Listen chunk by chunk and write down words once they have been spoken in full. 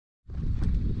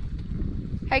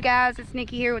Hey guys, it's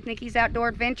Nikki here with Nikki's Outdoor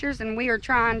Adventures, and we are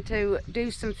trying to do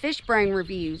some Fishbrain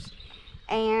reviews.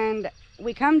 And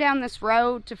we come down this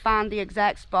road to find the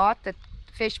exact spot that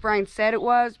Fishbrain said it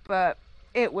was, but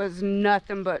it was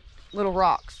nothing but little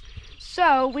rocks.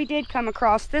 So we did come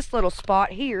across this little spot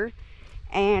here,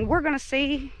 and we're gonna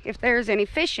see if there's any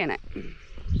fish in it.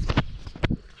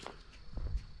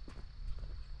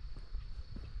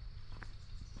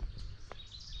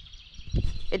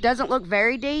 It doesn't look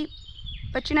very deep,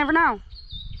 but you never know.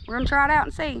 We're gonna try it out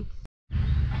and see.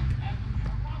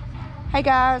 Hey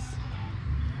guys,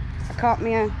 I caught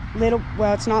me a little,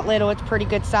 well, it's not little, it's pretty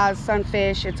good sized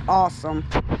sunfish. It's awesome.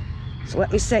 So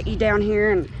let me set you down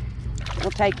here and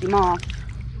we'll take him off.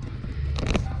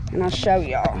 And I'll show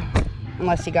y'all.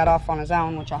 Unless he got off on his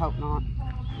own, which I hope not.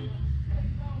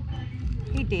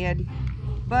 He did.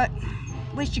 But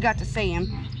at least you got to see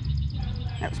him.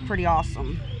 That was pretty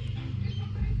awesome.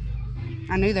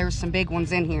 I knew there was some big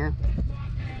ones in here.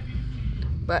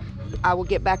 But I will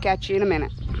get back at you in a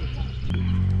minute.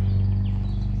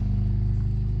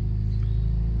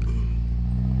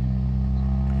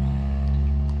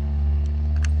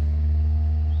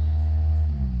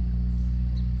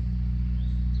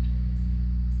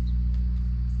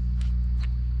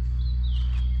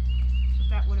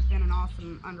 That would have been an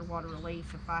awesome underwater release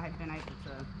if I had been able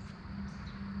to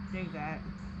do that.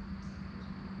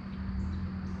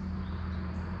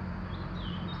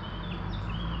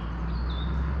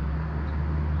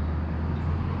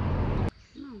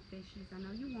 Come on, fishies, I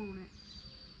know you want it.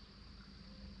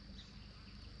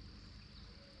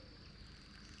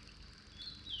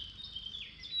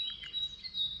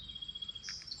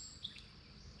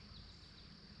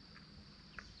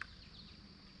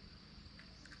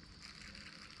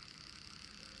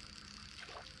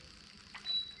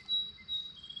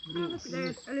 Oh, look at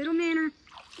there, a little minnow.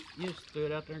 You just threw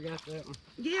it out there and got that one.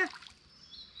 Yeah.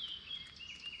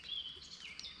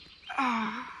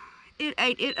 Oh, it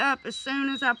ate it up as soon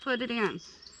as I put it in.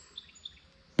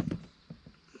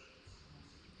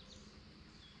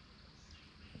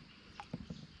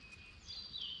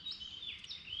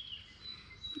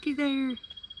 Looky there.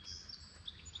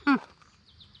 Huh.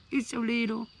 It's so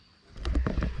little.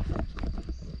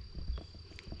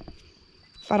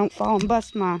 If I don't fall and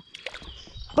bust my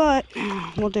butt,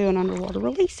 we'll do an underwater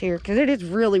release here because it is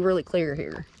really, really clear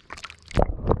here.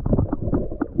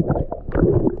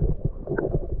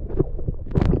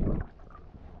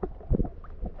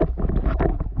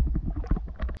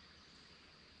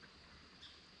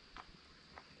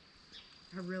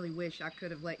 I really wish I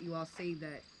could have let you all see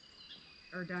that,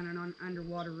 or done an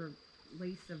underwater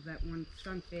release of that one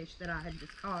sunfish that I had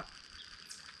just caught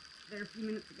there a few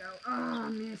minutes ago. Oh, I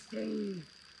missed him.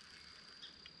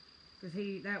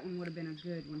 Because that one would have been a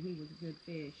good one. He was a good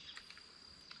fish.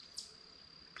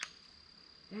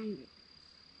 Dang it.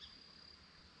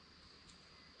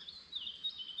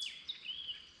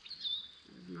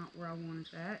 That is not where I wanted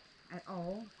that at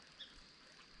all.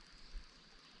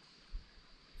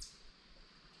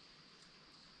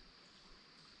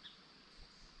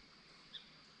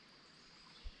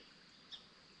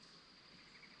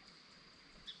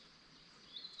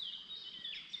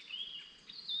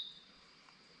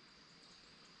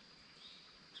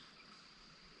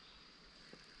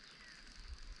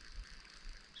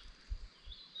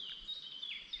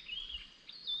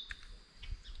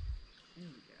 There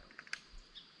we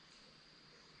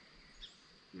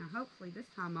go. Now hopefully this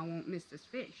time I won't miss this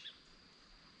fish.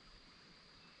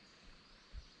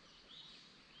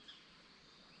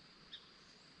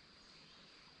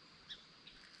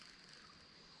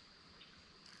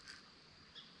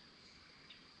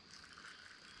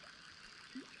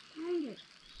 Dang it.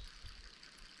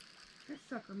 That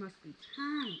sucker must be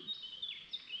tiny.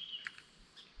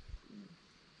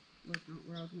 Was not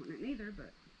where I was wanting it neither,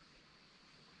 but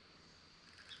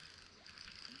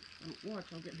don't watch,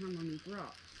 I'll get hung on these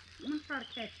rocks. I'm going to try to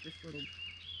catch this little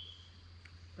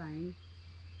thing.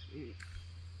 And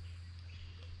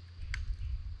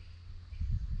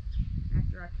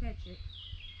after I catch it,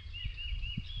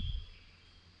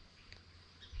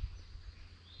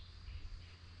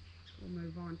 we'll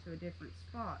move on to a different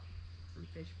spot from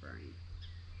Fishbrain.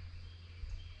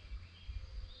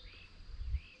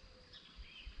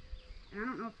 And I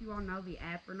don't know if you all know the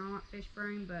app or not,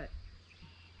 Fishbrain, but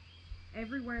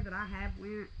everywhere that I have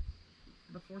went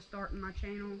before starting my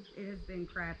channel, it has been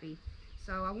crappy.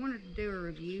 So I wanted to do a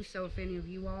review, so if any of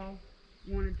you all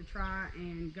wanted to try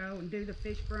and go and do the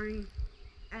Fishbrain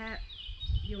app,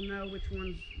 you'll know which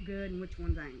one's good and which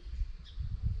ones ain't.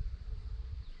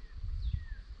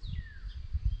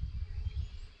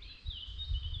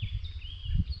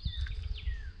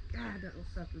 God, that little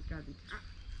sucker's gotta be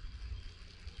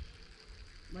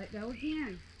Let go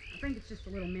again. I think it's just a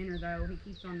little minnow though. He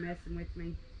keeps on messing with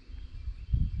me.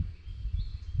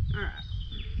 Alright.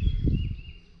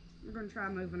 We're going to try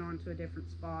moving on to a different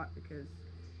spot because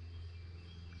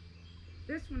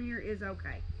this one here is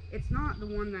okay. It's not the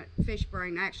one that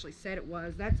Fishbrain actually said it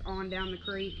was. That's on down the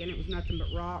creek and it was nothing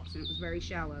but rocks and it was very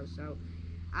shallow. So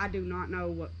I do not know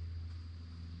what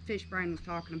Fishbrain was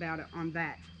talking about on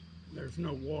that. There's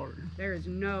no water. There is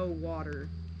no water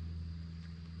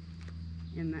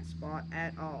in that spot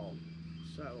at all.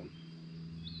 So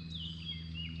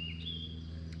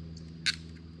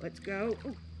let's go.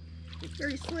 Oh, it's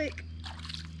very slick.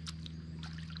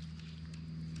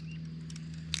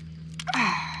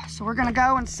 So we're gonna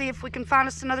go and see if we can find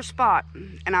us another spot,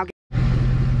 and I'll get.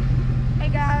 Hey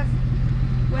guys,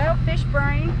 well,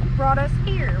 Fishbrain brought us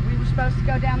here. We were supposed to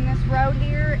go down this road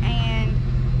here, and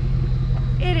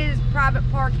it is private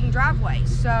parking driveway,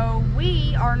 so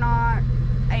we are not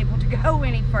able to go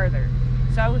any further.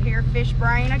 So here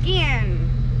Fishbrain again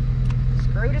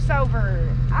screwed us over.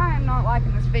 I am not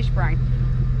liking this Fishbrain,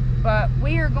 but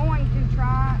we are going to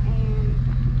try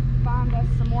and find us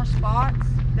some more spots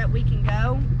that we can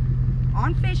go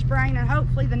on Fishbrain, and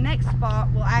hopefully the next spot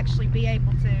we'll actually be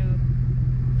able to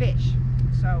fish.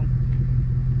 So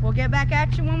we'll get back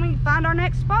at you when we find our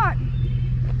next spot.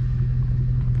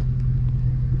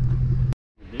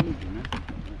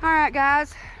 Alright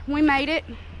guys, we made it,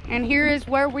 and here is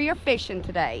where we are fishing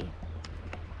today.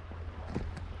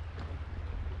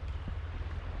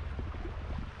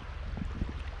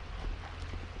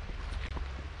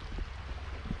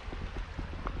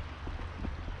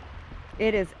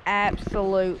 It is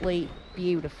absolutely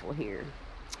beautiful here.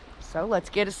 So let's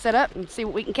get us set up and see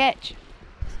what we can catch.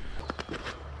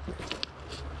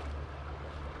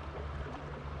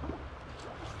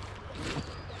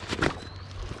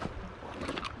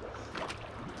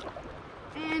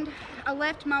 And I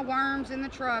left my worms in the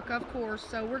truck, of course,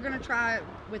 so we're gonna try it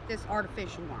with this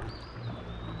artificial worm.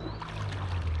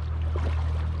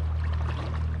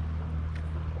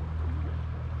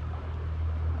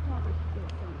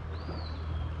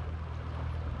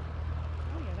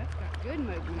 Good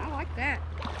movement. I like that.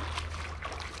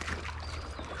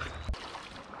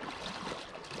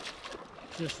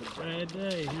 Just a bad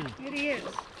day, huh? It is.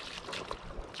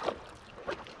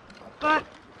 But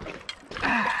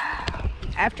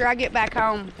after I get back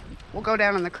home, we'll go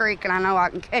down in the creek, and I know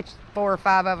I can catch 4 or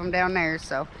 5 of them down there.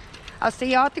 So I'll see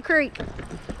y'all at the creek.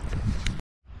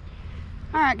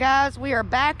 All right, guys, we are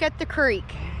back at the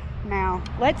creek. Now,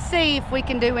 let's see if we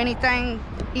can do anything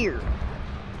here.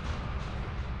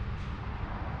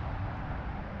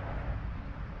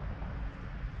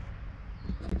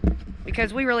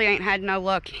 Because we really ain't had no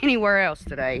luck anywhere else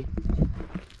today.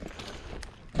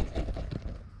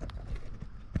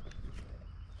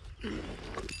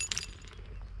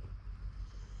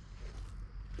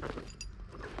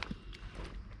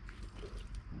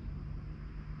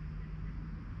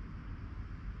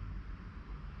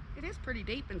 It is pretty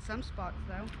deep in some spots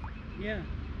though. Yeah,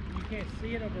 you can't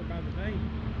see it over by the bank.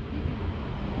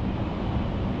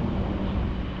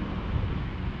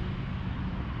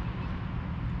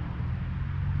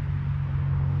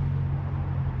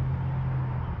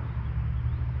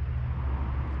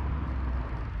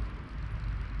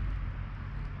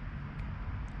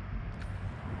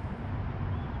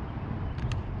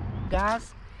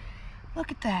 Guys,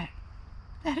 look at that.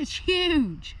 That is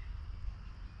huge.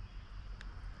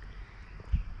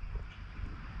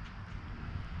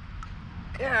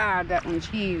 God, that one's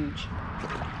huge.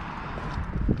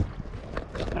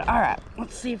 But all right,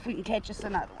 let's see if we can catch us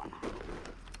another one.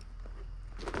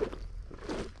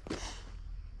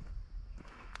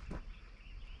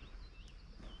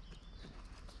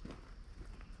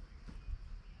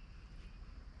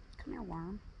 Come here,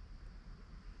 worm.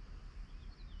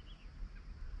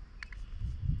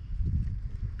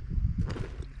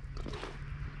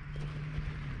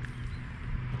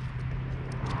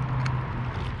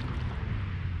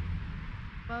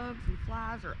 Bugs and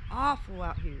flies are awful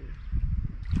out here.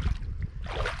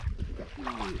 Come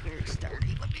on, very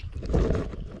sturdy.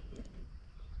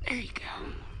 There you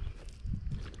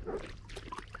go.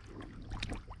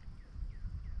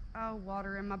 Oh,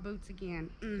 water in my boots again.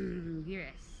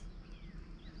 Yes.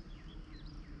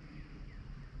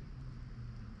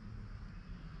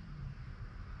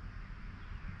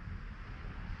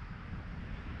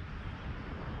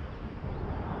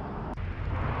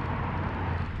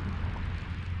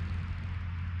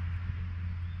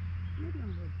 Maybe I'm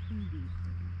a little too deep.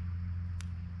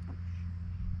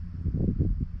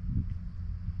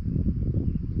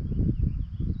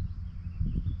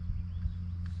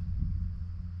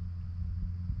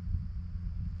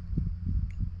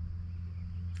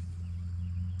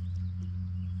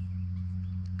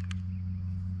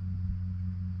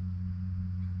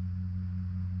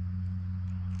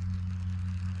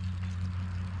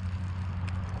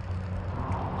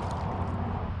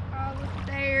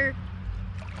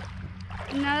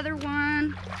 Another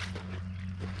one.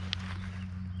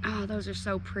 Oh, those are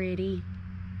so pretty.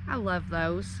 I love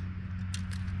those.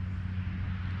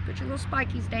 Put your little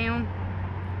spikies down.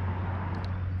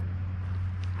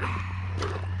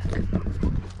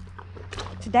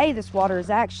 Today this water is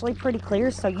actually pretty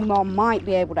clear, so you all might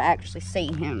be able to actually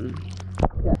see him.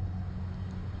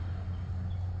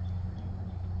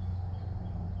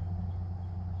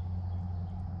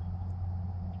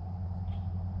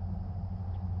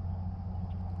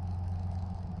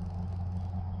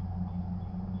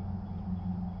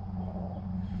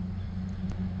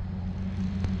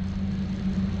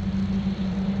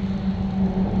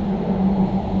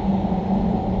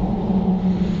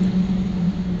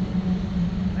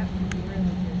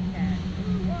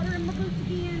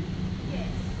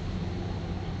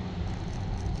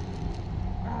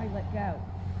 Let go.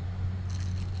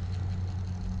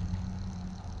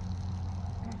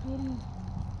 I get him.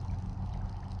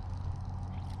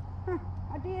 Huh,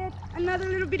 I did. Another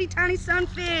little bitty tiny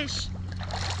sunfish.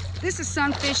 This is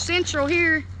Sunfish Central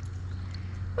here.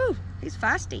 Woo, he's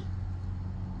feisty.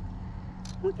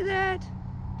 Look at that.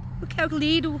 Look how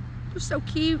little. They're so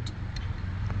cute.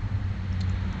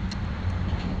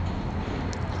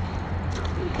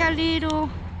 Look how little.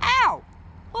 Ow!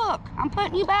 Look, I'm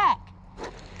putting you back.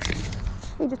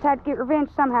 He just had to get revenge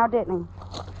somehow, didn't he?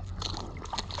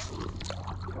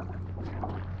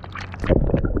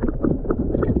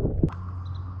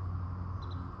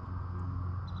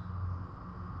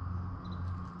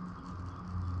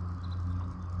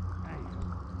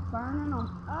 Burning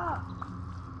them up.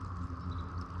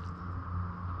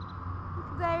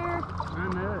 Look there. I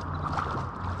knew it.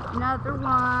 Another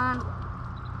one.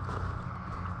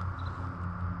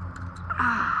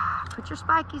 Ah, put your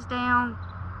spikies down.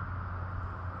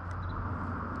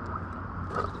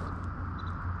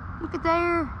 Look at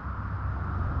there.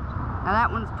 Now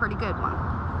that one's a pretty good one.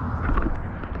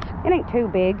 It ain't too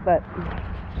big, but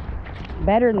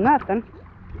better than nothing.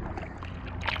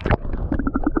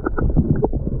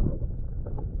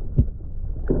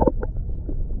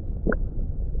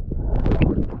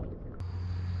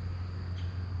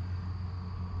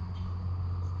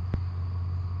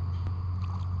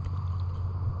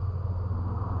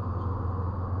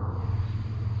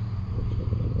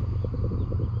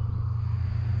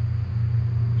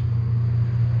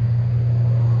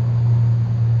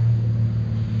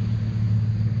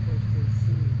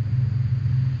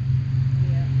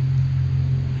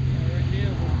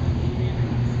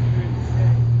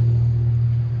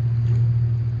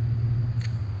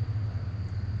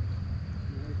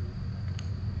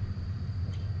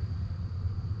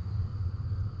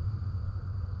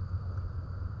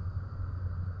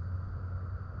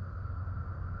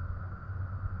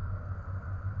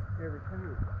 Every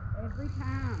time. Every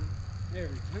time.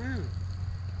 Every time.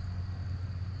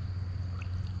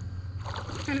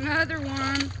 Another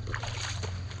one.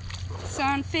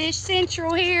 Sunfish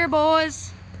Central here,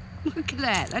 boys. Look at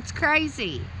that. That's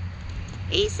crazy.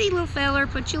 Easy, little feller.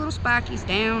 Put your little spikies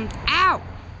down. Ow!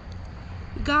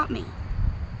 You got me.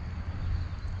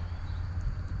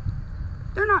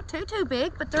 They're not too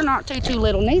big, but they're not too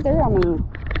little neither. I mean,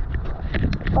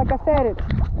 like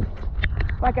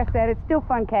I said, it's still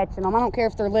fun catching them. I don't care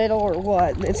if they're little or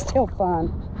what. It's still fun.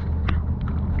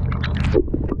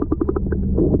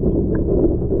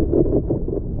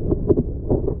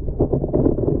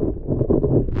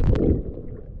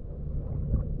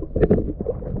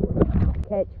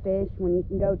 Catch fish when you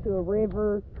can go to a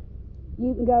river.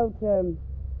 You can go to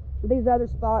these other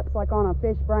spots like on a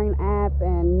Fishbrain app,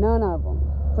 and none of them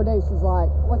produces like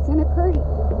what's in a creek.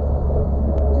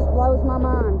 It just blows my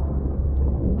mind.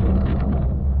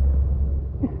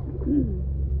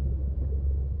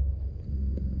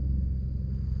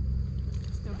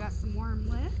 Still got some worm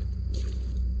left.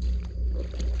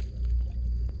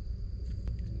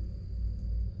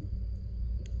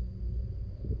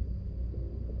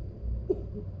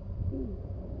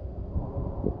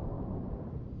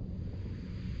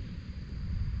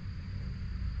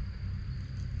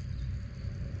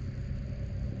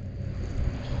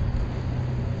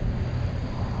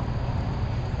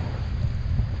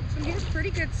 So here's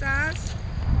pretty good size.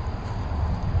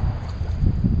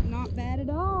 Not bad at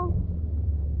all.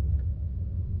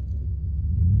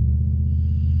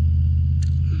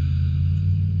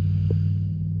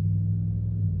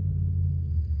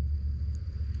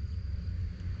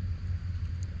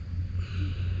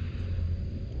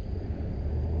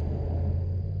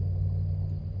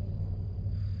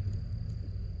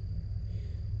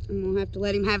 I'm gonna have to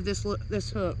let him have this hook.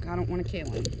 I don't want to kill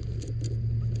him.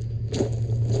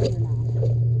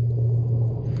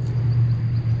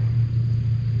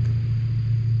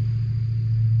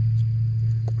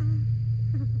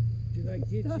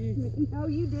 No,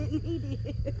 you didn't. He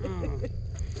did. Oh.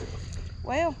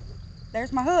 Well,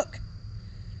 there's my hook.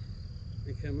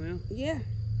 They come out? Yeah.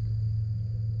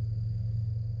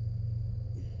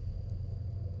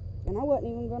 And I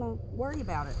wasn't even gonna worry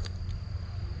about it.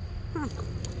 Huh.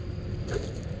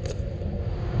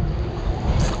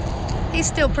 He's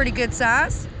still pretty good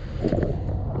size.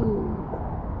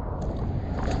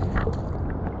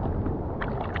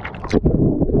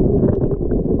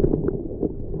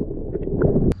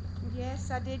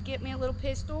 Yes, I did get me a little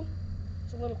pistol.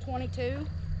 It's a little 22.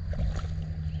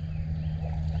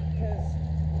 Because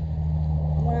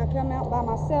when I come out by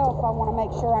myself, I want to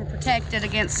make sure I'm protected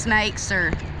against snakes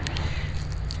or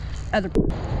other.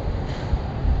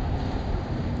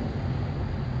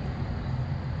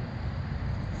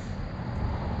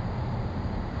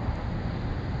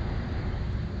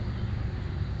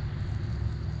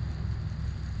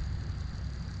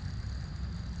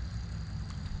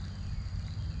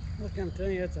 Look, I'm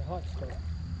telling you, that's a hot spot.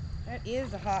 That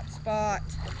is a hot spot.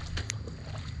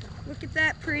 Look at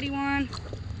that pretty one.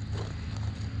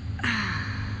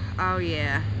 Oh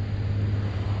yeah.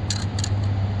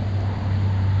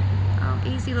 Oh,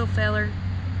 easy little feller.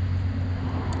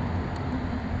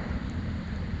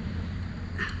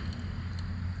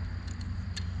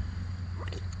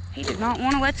 He did not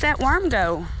want to let that worm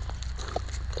go.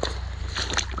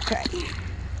 Okay.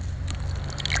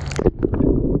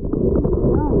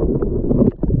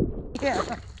 Yeah.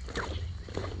 Well,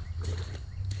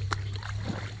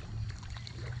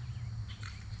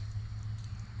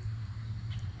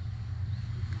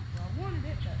 I wanted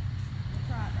it, but we'll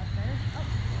try it right there. Oh.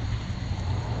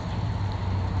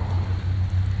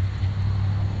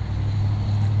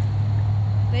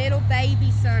 Little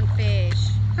baby sunfish.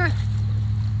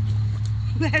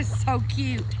 That is so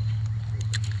cute.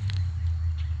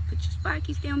 Put your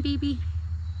spikies down, BB.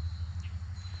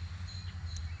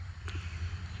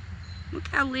 Look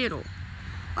how little.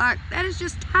 Like, that is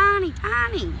just tiny,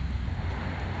 tiny.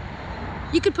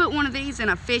 You could put one of these in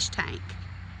a fish tank.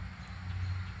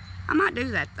 I might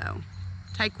do that though.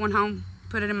 Take one home,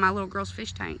 put it in my little girl's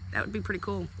fish tank. That would be pretty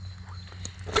cool.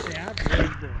 See, I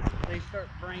believe that they start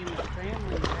bringing the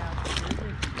families out.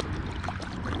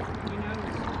 You know,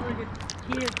 look at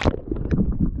kids.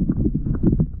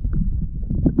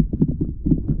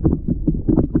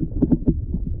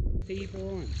 People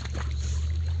and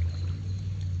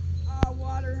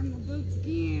Water in my boots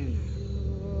again.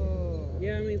 Oh.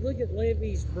 yeah, I mean, look at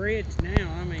Levy's bridge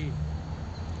now. I mean,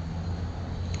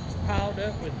 it's piled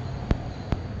up with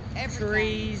Everything.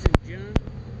 trees and junk.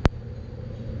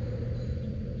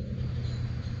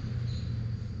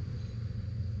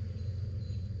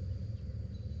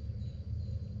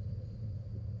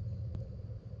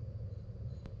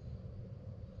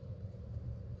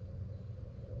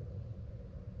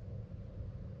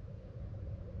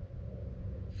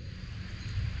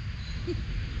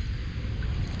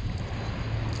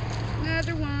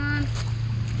 Another one.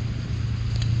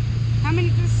 How many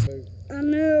just? I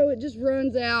know, it just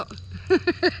runs out.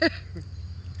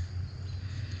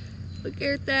 Look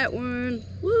at that one.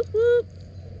 Whoop, whoop.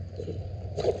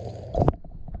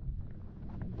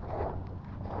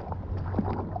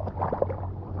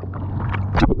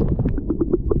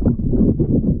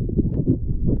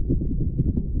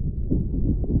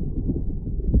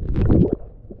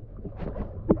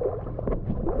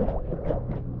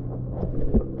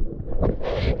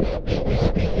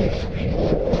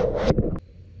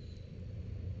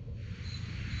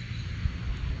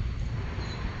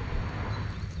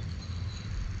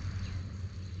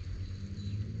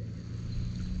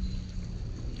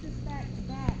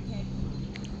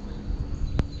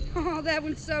 Oh, that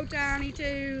one's so tiny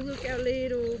too. Look how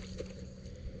little.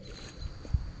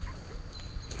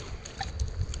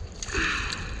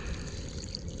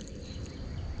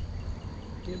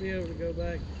 He'll be able to go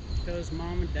back, tell his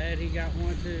mom and dad he got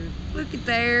one too. Look at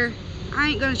there. I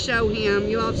ain't gonna show him.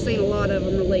 You all have seen a lot of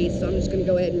them released, so I'm just gonna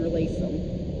go ahead and release them.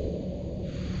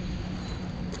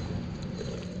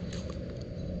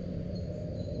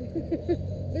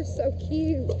 They're so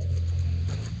cute.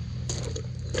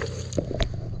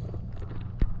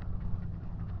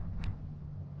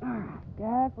 Alright,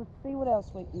 guys, let's see what else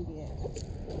we can get.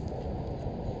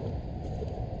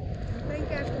 I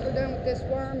think after we're done with this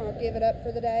worm, I'll give it up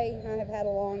for the day. I have had a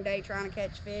long day trying to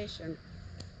catch fish, and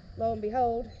lo and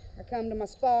behold, I come to my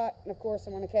spot, and of course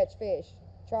I'm going to catch fish.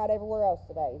 Tried everywhere else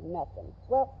today, nothing.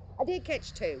 Well, I did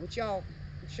catch two, which y'all,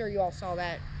 I'm sure you all saw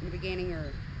that in the beginning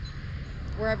or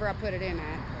wherever I put it in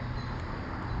at.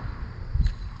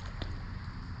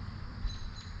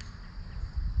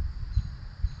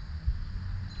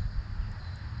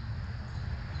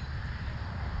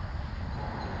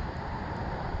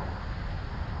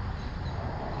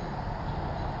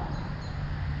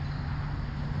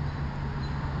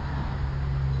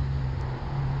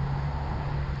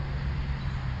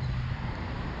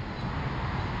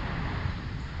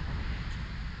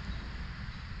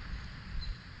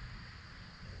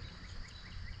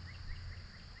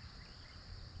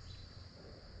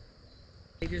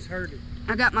 They just heard it.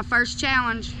 I got my first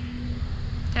challenge.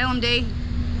 Tell them, D.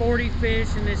 40 fish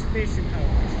in this fishing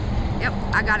hose. Yep,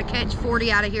 I gotta catch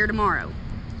 40 out of here tomorrow.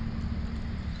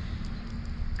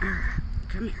 All right,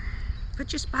 come here.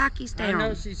 Put your spikies down. I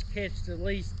know she's catched at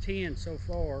least 10 so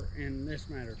far in this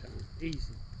matter of time.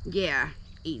 Easy. Yeah,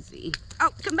 easy.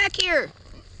 Oh, come back here.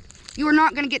 You are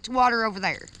not gonna get to water over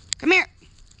there. Come here.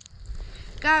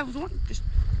 Guys, just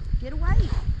get away.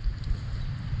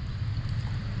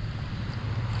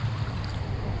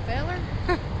 Feller.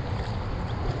 I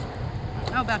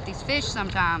don't know about these fish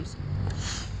sometimes.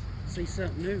 See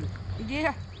something new.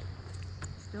 Yeah.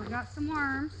 Still got some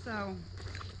worms, so